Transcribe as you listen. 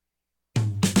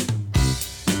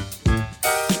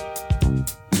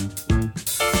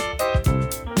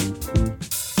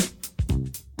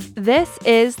This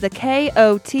is the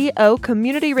KOTO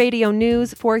Community Radio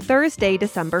News for Thursday,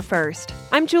 December 1st.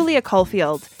 I'm Julia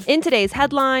Caulfield. In today's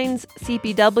headlines,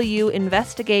 CPW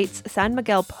investigates San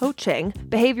Miguel poaching,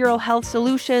 Behavioral Health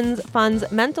Solutions funds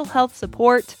mental health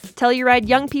support, Telluride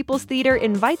Young People's Theater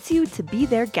invites you to be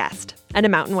their guest, and a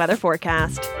mountain weather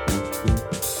forecast.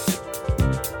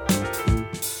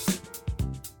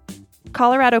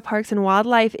 Colorado Parks and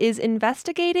Wildlife is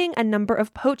investigating a number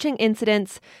of poaching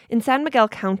incidents in San Miguel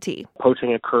County.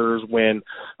 Poaching occurs when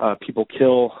people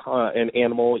kill an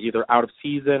animal either out of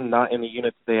season, not in the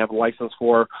unit that they have a license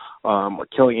for, or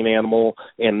killing an animal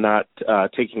and not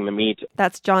taking the meat.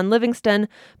 That's John Livingston,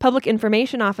 Public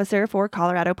Information Officer for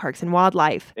Colorado Parks and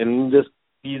Wildlife. In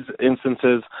these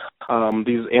instances,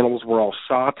 these animals were all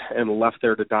shot and left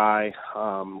there to die,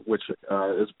 which is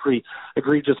a pretty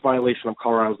egregious violation of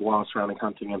Colorado's law surrounding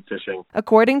hunting and fishing.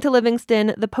 According to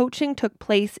Livingston, the poaching took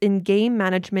place in Game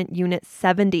Management Unit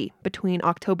 70 between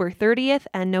October 30th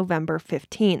and November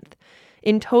 15th.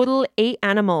 In total, 8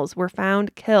 animals were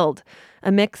found killed,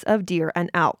 a mix of deer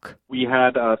and elk. We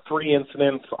had 3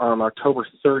 incidents on October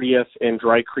 30th in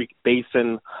Dry Creek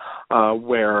Basin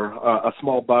where a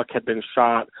small buck had been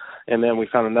shot, and then we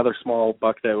found another small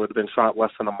buck that would have been shot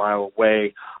less than a mile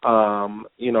away. And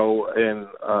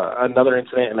another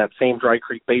incident in that same Dry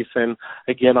Creek Basin,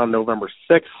 again on November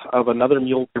 6th, of another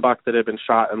mule deer buck that had been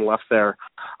shot and left there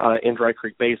in Dry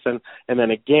Creek Basin. And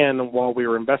then again, while we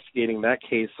were investigating that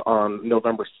case on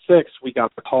November 6th, we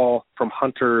got the call from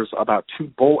hunters about 2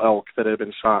 bull elk that had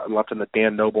been shot and left in the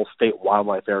Dan Noble State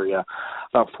Wildlife Area,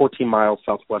 about 14 miles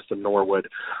southwest of Norwood.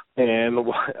 And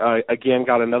again,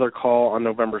 got another call on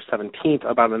November 17th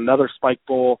about another spike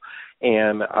bull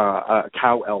and a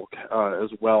cow elk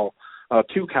as well.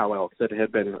 2 cow elk that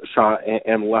had been shot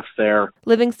and left there.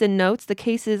 Livingston notes the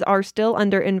cases are still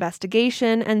under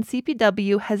investigation and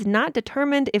CPW has not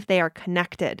determined if they are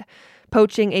connected.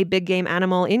 Poaching a big game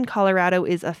animal in Colorado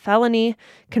is a felony.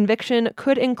 Conviction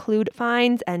could include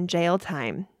fines and jail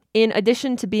time. In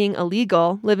addition to being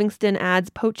illegal, Livingston adds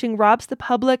poaching robs the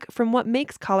public from what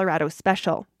makes Colorado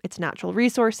special, its natural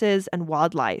resources and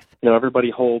wildlife.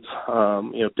 Everybody holds,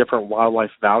 different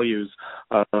wildlife values,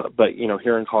 but,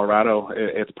 here in Colorado,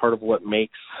 it's part of what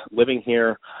makes living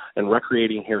here and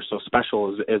recreating here so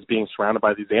special is being surrounded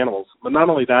by these animals. But not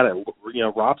only that, it,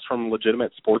 robs from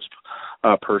legitimate sports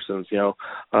persons.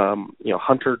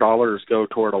 Hunter dollars go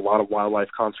toward a lot of wildlife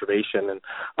conservation, and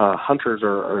hunters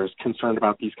are concerned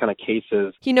about these kind of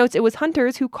cases. He notes it was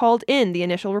hunters who called in the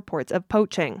initial reports of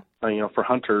poaching. For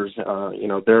hunters,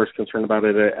 they're as concerned about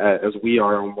it as we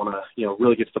are and want to,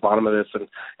 really get to the bottom of this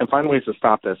and find ways to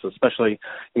stop this, especially,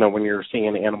 when you're seeing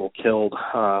an animal killed,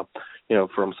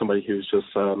 from somebody who's just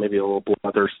maybe a little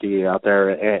bloodthirsty out there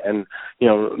and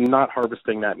not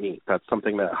harvesting that meat. That's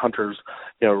something that hunters,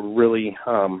 really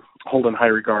hold in high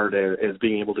regard as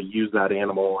being able to use that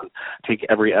animal and take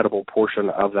every edible portion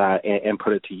of that and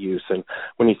put it to use. And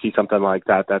when you see something like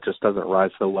that, that just doesn't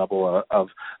rise to the level of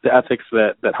the ethics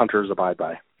that hunters abide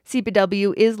by.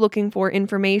 CPW is looking for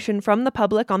information from the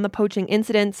public on the poaching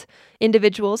incidents.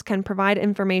 Individuals can provide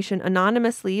information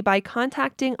anonymously by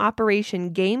contacting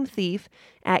Operation Game Thief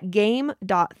at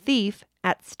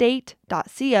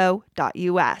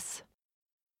game.thief@state.co.us.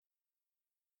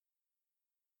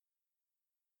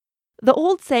 The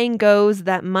old saying goes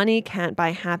that money can't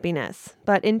buy happiness,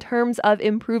 but in terms of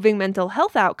improving mental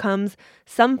health outcomes,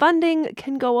 some funding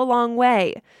can go a long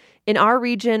way. In our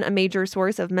region, a major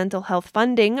source of mental health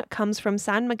funding comes from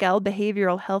San Miguel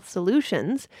Behavioral Health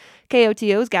Solutions.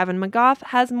 KOTO's Gavin McGough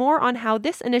has more on how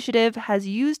this initiative has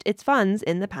used its funds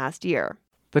in the past year.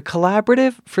 The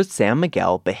Collaborative for San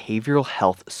Miguel Behavioral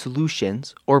Health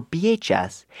Solutions, or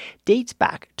BHS, dates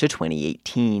back to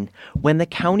 2018, when the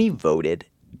county voted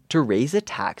to raise a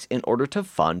tax in order to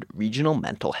fund regional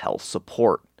mental health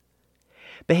support.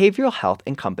 Behavioral health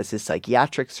encompasses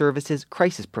psychiatric services,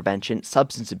 crisis prevention,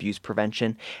 substance abuse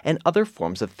prevention, and other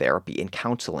forms of therapy and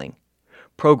counseling.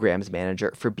 Programs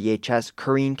Manager for BHS,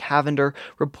 Corrine Cavender,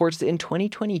 reports that in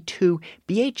 2022,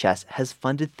 BHS has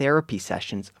funded therapy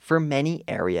sessions for many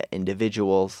area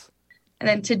individuals. And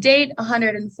then to date,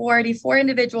 144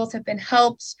 individuals have been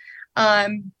helped,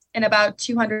 and about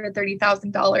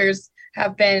 $230,000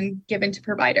 have been given to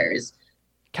providers.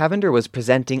 Cavender was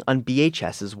presenting on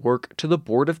BHS's work to the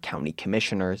Board of County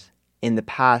Commissioners. In the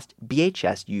past,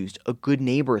 BHS used a Good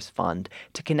Neighbors Fund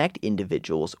to connect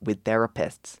individuals with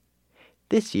therapists.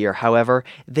 This year, however,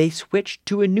 they switched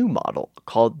to a new model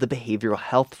called the Behavioral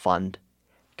Health Fund.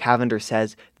 Cavender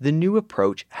says the new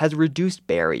approach has reduced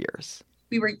barriers.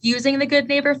 we were using the Good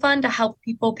Neighbor Fund to help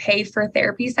people pay for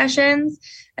therapy sessions.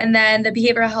 And then the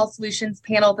Behavioral Health Solutions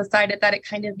panel decided that it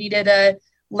kind of needed a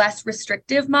less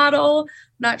restrictive model.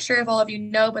 Not sure if all of you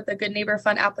know, but the Good Neighbor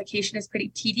Fund application is pretty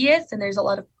tedious, and there's a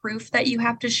lot of proof that you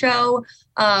have to show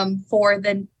for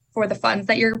the funds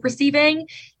that you're receiving.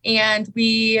 And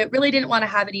we really didn't want to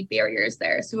have any barriers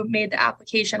there. So it made the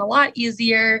application a lot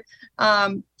easier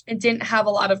and didn't have a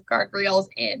lot of guardrails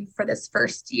in for this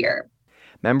first year.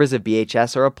 Members of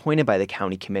BHS are appointed by the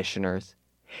county commissioners.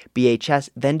 BHS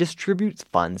then distributes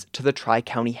funds to the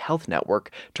Tri-County Health Network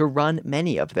to run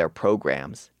many of their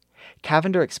programs.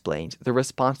 Cavender explains the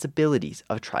responsibilities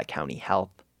of Tri-County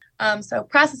Health. So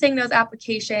processing those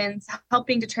applications,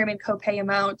 helping determine copay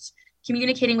amounts,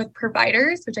 communicating with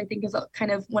providers, which I think is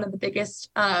kind of one of the biggest,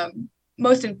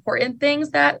 most important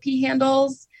things that P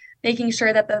handles, making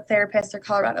sure that the therapists are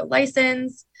Colorado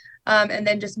licensed, and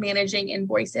then just managing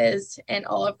invoices and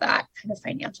all of that kind of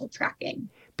financial tracking.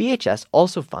 BHS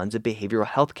also funds a behavioral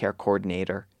health care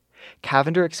coordinator.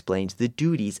 Cavender explains the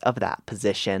duties of that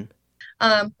position.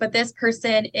 But this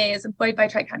person is employed by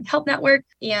Tri-County Health Network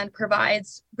and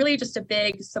provides really just a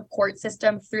big support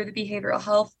system through the behavioral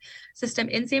health system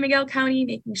in San Miguel County,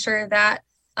 making sure that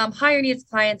higher needs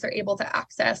clients are able to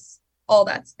access all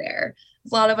that's there.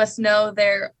 A lot of us know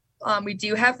we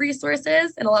do have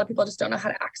resources, and a lot of people just don't know how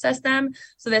to access them.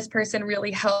 So this person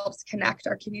really helps connect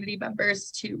our community members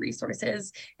to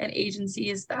resources and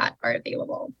agencies that are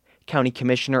available. County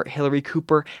Commissioner Hillary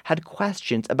Cooper had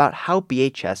questions about how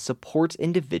BHS supports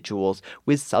individuals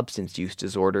with substance use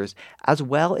disorders, as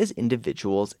well as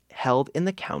individuals held in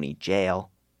the county jail.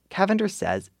 Cavender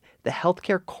says the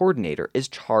healthcare coordinator is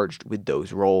charged with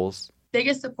those roles.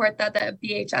 Biggest support that the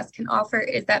BHS can offer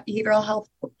is that behavioral health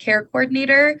care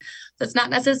coordinator. So it's not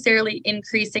necessarily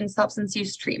increasing substance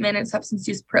use treatment and substance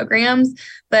use programs,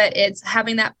 but it's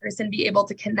having that person be able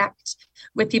to connect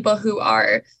with people who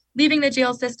are leaving the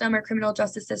jail system or criminal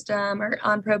justice system or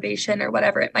on probation or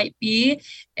whatever it might be,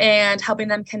 and helping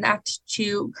them connect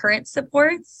to current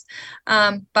supports.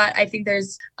 But I think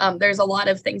there's a lot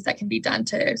of things that can be done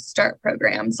to start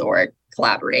programs or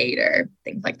collaborate or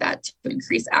things like that to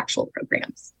increase actual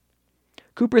programs.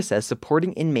 Cooper says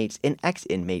supporting inmates and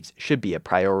ex-inmates should be a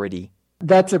priority.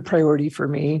 That's a priority for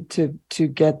me to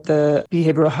get the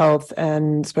behavioral health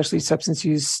and especially substance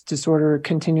use disorder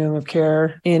continuum of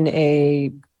care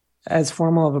in as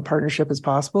formal of a partnership as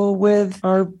possible with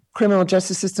our criminal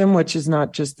justice system, which is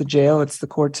not just the jail, it's the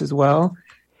courts as well.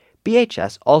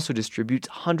 BHS also distributes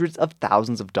hundreds of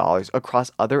thousands of dollars across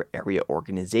other area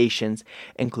organizations,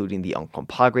 including the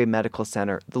Uncompahgre Medical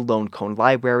Center, the Lone Cone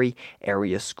Library,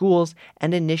 area schools,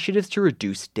 and initiatives to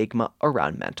reduce stigma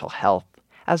around mental health.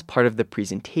 As part of the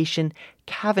presentation,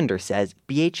 Cavender says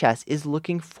BHS is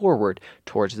looking forward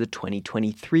towards the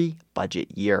 2023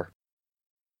 budget year.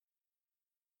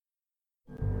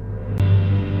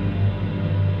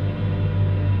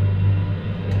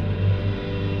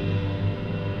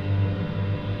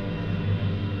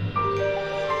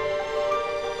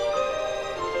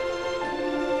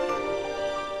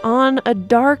 On a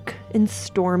dark and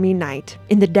stormy night,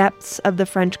 in the depths of the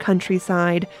French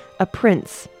countryside, a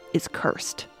prince is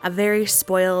cursed. A very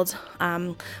spoiled,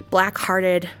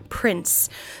 black-hearted prince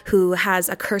who has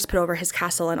a curse put over his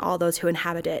castle and all those who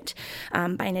inhabit it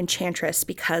by an enchantress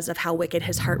because of how wicked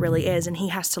his heart really is. And he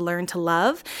has to learn to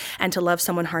love and to love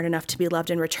someone hard enough to be loved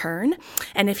in return.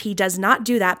 And if he does not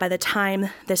do that by the time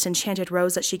this enchanted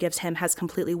rose that she gives him has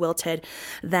completely wilted,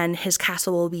 then his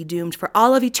castle will be doomed for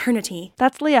all of eternity.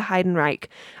 That's Leah Heidenreich,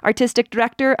 artistic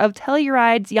director of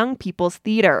Telluride's Young People's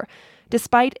Theater.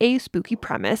 Despite a spooky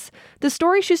premise, the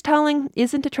story she's telling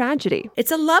isn't a tragedy. It's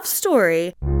a love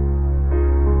story.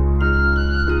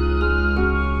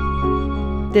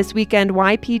 This weekend,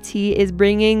 YPT is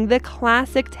bringing the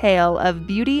classic tale of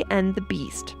Beauty and the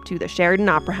Beast to the Sheridan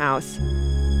Opera House.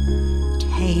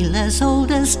 Tale as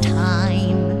old as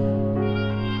time,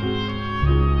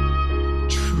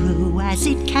 true as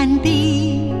it can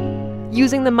be.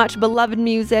 Using the much-beloved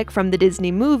music from the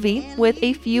Disney movie, with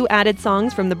a few added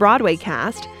songs from the Broadway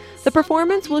cast, the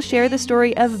performance will share the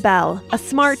story of Belle, a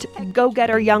smart,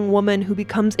 go-getter young woman who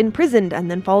becomes imprisoned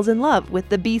and then falls in love with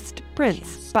the Beast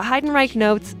Prince. But Heidenreich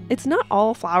notes, it's not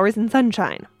all flowers and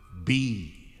sunshine.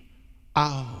 Be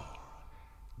our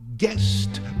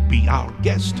guest,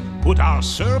 put our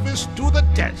service to the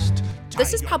test.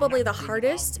 This is probably the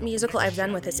hardest musical I've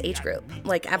done with this age group,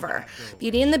 like ever.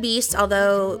 Beauty and the Beast,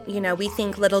 although, we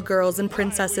think little girls and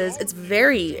princesses, it's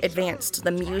very advanced.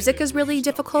 The music is really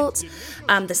difficult.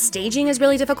 The staging is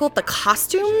really difficult. The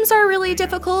costumes are really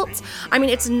difficult. I mean,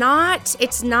 it's not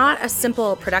a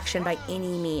simple production by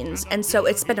any means. And so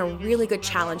it's been a really good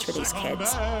challenge for these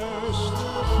kids.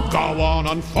 Go on,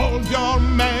 unfold your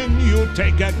menu,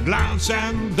 take a glance,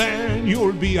 and then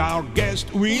you'll be our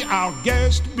guest. We our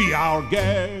guest, be our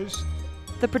guest.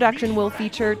 The production will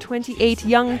feature 28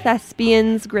 young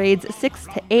thespians, grades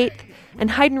 6th to 8th, and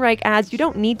Heidenreich adds you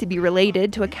don't need to be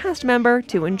related to a cast member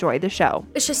to enjoy the show.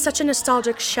 It's just such a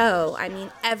nostalgic show. I mean,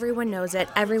 everyone knows it.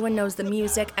 Everyone knows the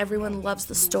music. Everyone loves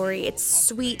the story. It's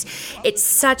sweet. It's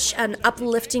such an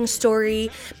uplifting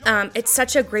story. It's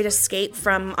such a great escape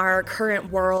from our current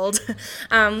world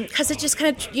because it just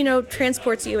kind of,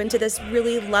 transports you into this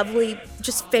really lovely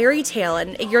just fairy tale,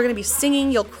 and you're going to be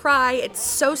singing, you'll cry. It's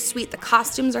so sweet. The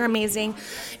costumes are amazing.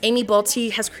 Amy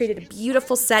Bolte has created a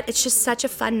beautiful set. It's just such a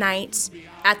fun night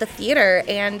at the theater,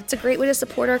 and it's a great way to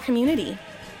support our community.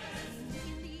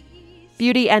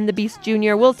 Beauty and the Beast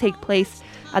Jr. will take place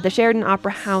at the Sheridan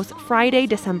Opera House Friday,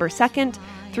 December 2nd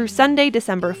through Sunday,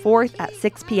 December 4th at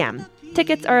 6 p.m.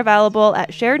 Tickets are available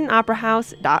at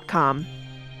SheridanOperaHouse.com.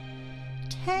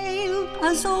 Tale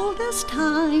as old as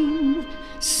time,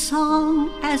 song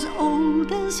as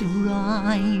old as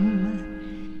rhyme,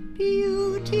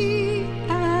 Beauty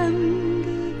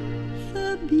and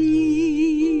the Beast.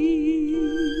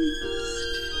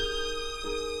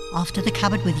 Off to the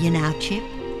cupboard with you now, Chip.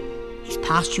 It's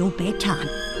past your bedtime.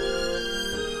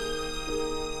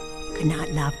 Good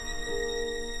night, love.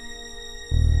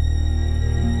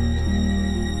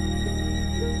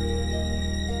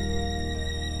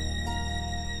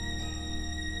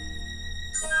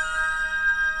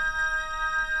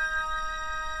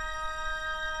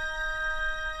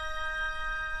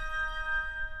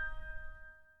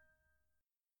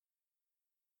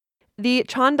 The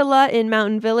Chandala in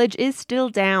Mountain Village is still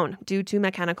down due to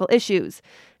mechanical issues.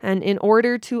 And in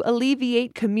order to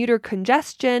alleviate commuter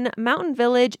congestion, Mountain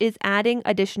Village is adding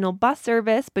additional bus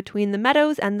service between the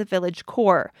Meadows and the village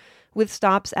core, with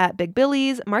stops at Big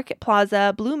Billy's, Market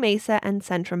Plaza, Blue Mesa, and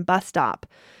Centrum Bus Stop.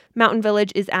 Mountain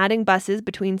Village is adding buses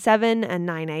between 7 and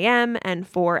 9 a.m. and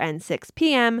 4 and 6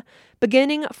 p.m.,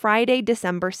 beginning Friday,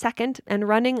 December 2nd and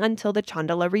running until the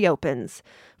Chandala reopens.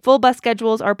 Full bus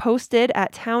schedules are posted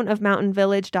at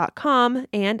townofmountainvillage.com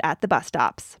and at the bus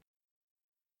stops.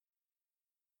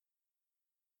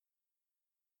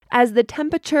 As the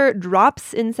temperature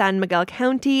drops in San Miguel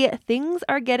County, things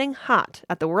are getting hot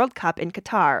at the World Cup in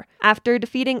Qatar. After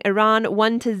defeating Iran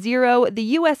 1-0, the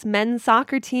U.S. men's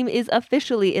soccer team is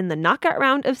officially in the knockout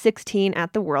round of 16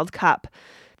 at the World Cup.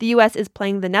 The U.S. is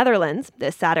playing the Netherlands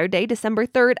this Saturday, December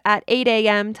 3rd at 8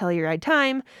 a.m. Telluride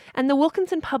time, and the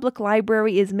Wilkinson Public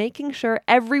Library is making sure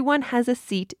everyone has a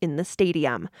seat in the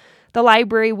stadium. The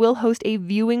library will host a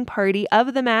viewing party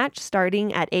of the match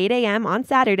starting at 8 a.m. on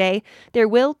Saturday. There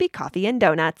will be coffee and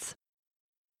donuts.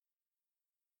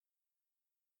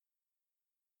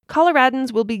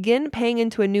 Coloradans will begin paying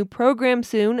into a new program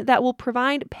soon that will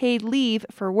provide paid leave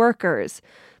for workers.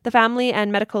 The Family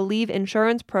and Medical Leave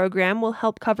Insurance Program will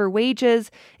help cover wages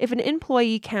if an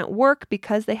employee can't work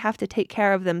because they have to take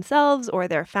care of themselves or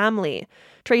their family.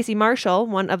 Tracy Marshall,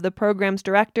 one of the program's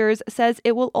directors, says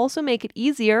it will also make it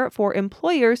easier for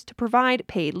employers to provide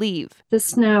paid leave.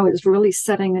 This now is really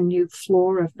setting a new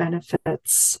floor of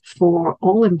benefits for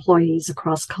all employees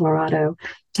across Colorado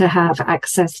to have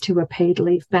access to a paid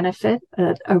leave benefit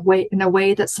in a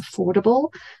way that's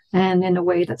affordable and in a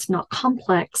way that's not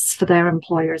complex for their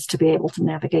employers to be able to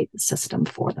navigate the system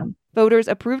for them. Voters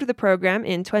approved the program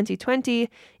in 2020.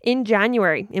 In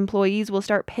January, employees will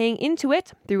start paying into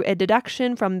it through a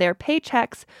deduction from their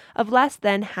paychecks of less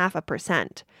than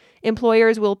 0.5%.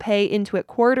 Employers will pay into it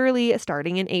quarterly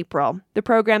starting in April. The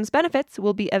program's benefits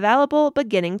will be available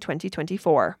beginning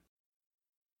 2024.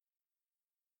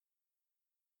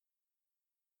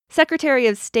 Secretary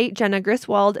of State Jenna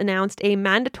Griswold announced a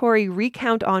mandatory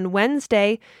recount on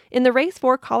Wednesday in the race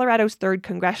for Colorado's 3rd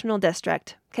congressional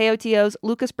district. KOTO's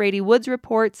Lucas Brady Woods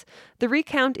reports the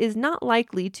recount is not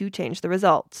likely to change the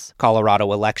results.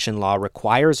 Colorado election law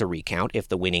requires a recount if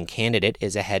the winning candidate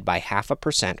is ahead by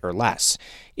 0.5% or less.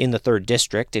 In the 3rd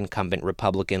district, incumbent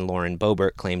Republican Lauren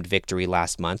Boebert claimed victory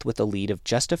last month with a lead of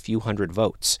just a few hundred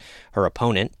votes. Her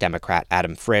opponent, Democrat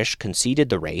Adam Frisch, conceded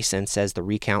the race and says the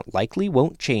recount likely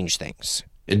won't change things.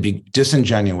 It'd be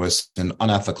disingenuous and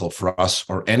unethical for us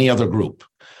or any other group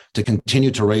to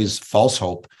continue to raise false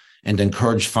hope and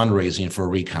encourage fundraising for a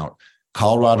recount.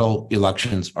 Colorado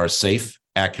elections are safe,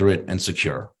 accurate, and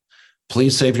secure.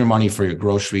 Please save your money for your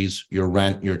groceries, your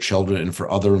rent, your children, and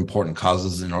for other important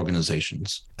causes and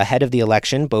organizations. Ahead of the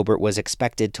election, Boebert was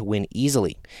expected to win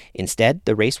easily. Instead,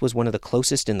 the race was one of the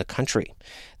closest in the country.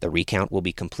 The recount will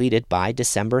be completed by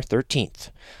December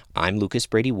 13th. I'm Lucas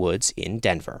Brady Woods in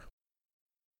Denver.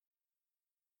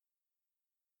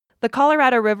 The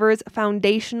Colorado River's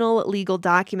foundational legal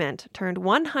document turned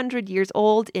 100 years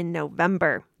old in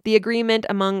November. The agreement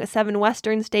among 7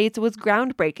 western states was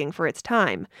groundbreaking for its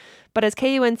time. But as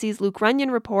KUNC's Luke Runyon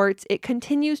reports, it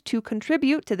continues to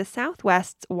contribute to the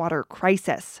Southwest's water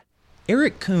crisis.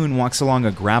 Eric Kuhn walks along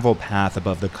a gravel path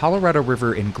above the Colorado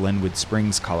River in Glenwood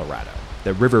Springs, Colorado.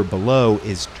 The river below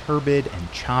is turbid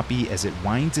and choppy as it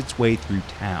winds its way through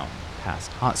town,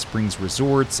 past hot springs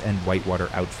resorts and whitewater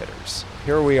outfitters.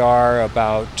 Here we are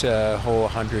about a whole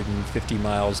 150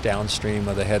 miles downstream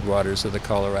of the headwaters of the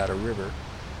Colorado River.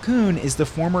 Kuhn is the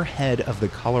former head of the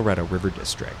Colorado River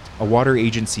District, a water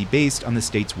agency based on the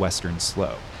state's western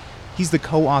slope. He's the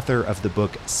co-author of the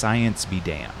book Science Be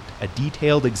Damned, a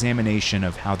detailed examination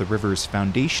of how the river's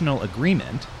foundational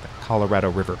agreement, the Colorado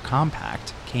River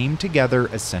Compact, came together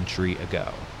a century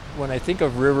ago. When I think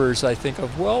of rivers, I think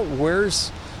of, well, where's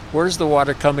the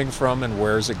water coming from and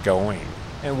where's it going?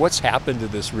 And what's happened to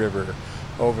this river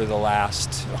over the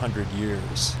last 100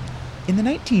 years? In the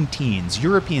 19-teens,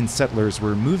 European settlers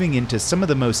were moving into some of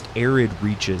the most arid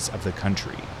reaches of the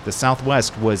country. The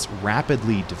Southwest was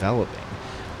rapidly developing.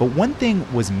 But one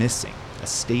thing was missing: a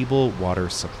stable water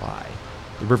supply.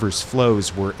 The river's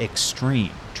flows were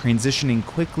extreme, transitioning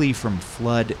quickly from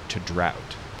flood to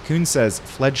drought. Kuhn says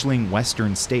fledgling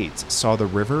western states saw the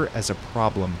river as a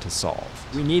problem to solve.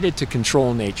 We needed to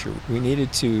control nature. We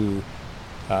needed to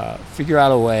figure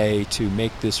out a way to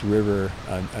make this river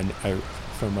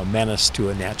from a menace to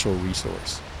a natural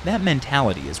resource. That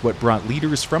mentality is what brought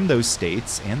leaders from those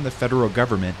states and the federal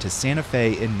government to Santa Fe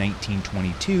in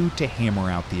 1922 to hammer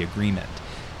out the agreement.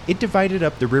 It divided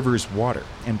up the river's water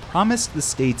and promised the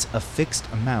states a fixed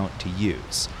amount to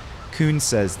use. Kuhn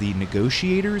says the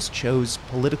negotiators chose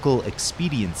political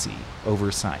expediency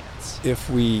over science. If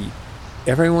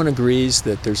everyone agrees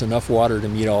that there's enough water to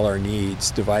meet all our needs,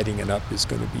 dividing it up is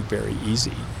going to be very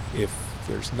easy. If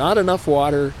there's not enough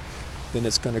water, then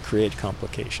it's going to create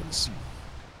complications.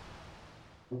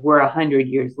 We're 100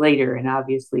 years later, and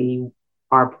obviously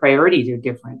our priorities are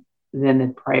different than the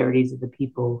priorities of the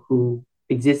people who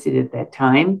existed at that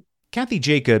time. Kathy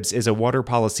Jacobs is a water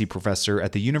policy professor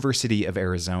at the University of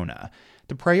Arizona.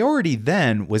 The priority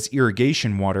then was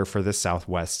irrigation water for the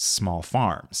Southwest's small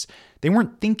farms. They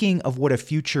weren't thinking of what a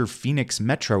future Phoenix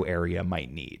metro area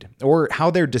might need, or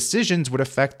how their decisions would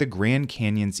affect the Grand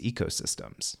Canyon's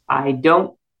ecosystems. I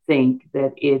don't think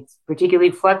that it's particularly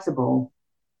flexible,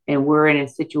 and we're in a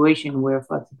situation where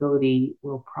flexibility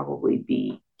will probably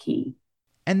be key.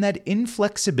 And that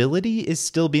inflexibility is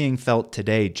still being felt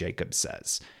today, Jacobs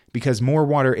says. Because more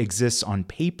water exists on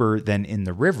paper than in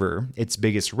the river, its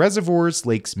biggest reservoirs,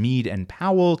 Lakes Mead and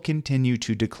Powell, continue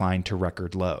to decline to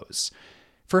record lows.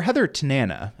 For Heather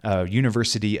Tanana, a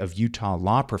University of Utah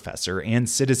law professor and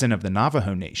citizen of the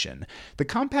Navajo Nation, the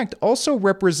compact also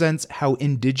represents how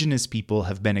indigenous people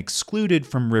have been excluded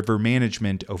from river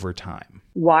management over time.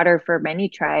 Water for many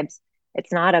tribes,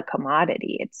 it's not a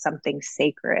commodity. It's something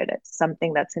sacred. It's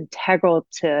something that's integral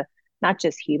to not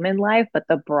just human life, but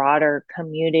the broader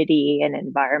community and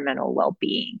environmental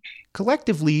well-being.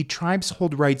 Collectively, tribes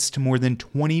hold rights to more than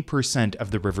 20%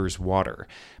 of the river's water,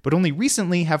 but only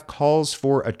recently have calls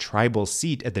for a tribal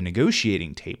seat at the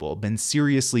negotiating table been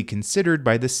seriously considered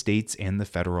by the states and the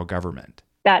federal government.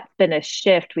 That's been a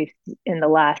shift in the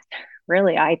last,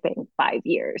 really, I think, 5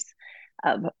 years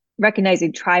of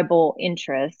recognizing tribal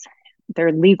interests,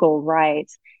 their legal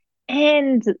rights,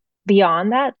 and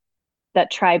beyond that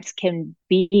tribes can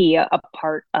be a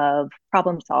part of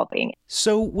problem solving.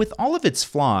 So with all of its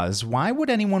flaws, why would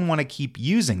anyone want to keep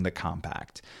using the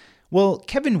compact? Well,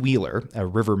 Kevin Wheeler, a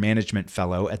river management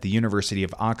fellow at the University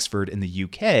of Oxford in the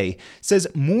UK, says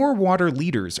more water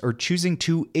leaders are choosing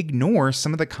to ignore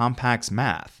some of the compact's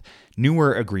math.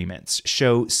 Newer agreements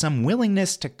show some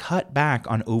willingness to cut back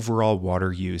on overall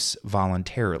water use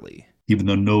voluntarily. Even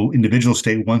though no individual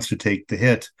state wants to take the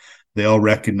hit, they all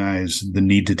recognize the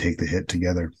need to take the hit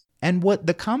together. And what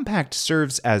the compact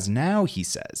serves as now, he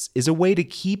says, is a way to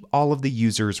keep all of the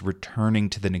users returning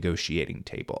to the negotiating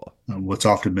table. What's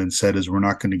often been said is we're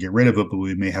not going to get rid of it, but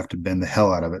we may have to bend the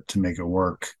hell out of it to make it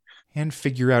work. And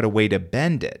figure out a way to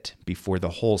bend it before the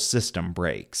whole system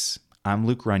breaks. I'm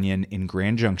Luke Runyon in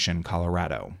Grand Junction,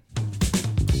 Colorado.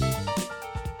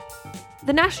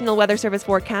 The National Weather Service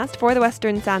forecast for the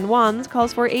western San Juans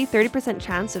calls for a 30%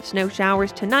 chance of snow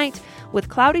showers tonight, with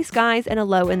cloudy skies and a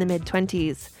low in the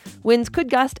mid-20s. Winds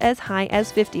could gust as high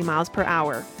as 50 miles per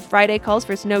hour. Friday calls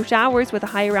for snow showers with a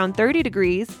high around 30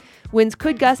 degrees. Winds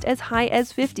could gust as high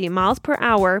as 50 miles per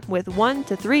hour, with 1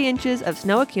 to 3 inches of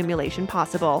snow accumulation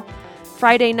possible.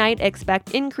 Friday night,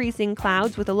 expect increasing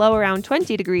clouds with a low around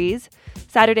 20 degrees.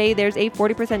 Saturday, there's a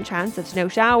 40% chance of snow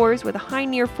showers with a high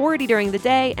near 40 during the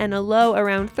day and a low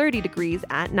around 30 degrees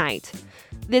at night.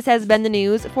 This has been the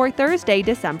news for Thursday,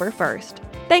 December 1st.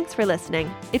 Thanks for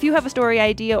listening. If you have a story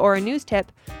idea or a news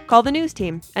tip, call the news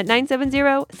team at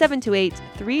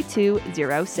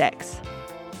 970-728-3206.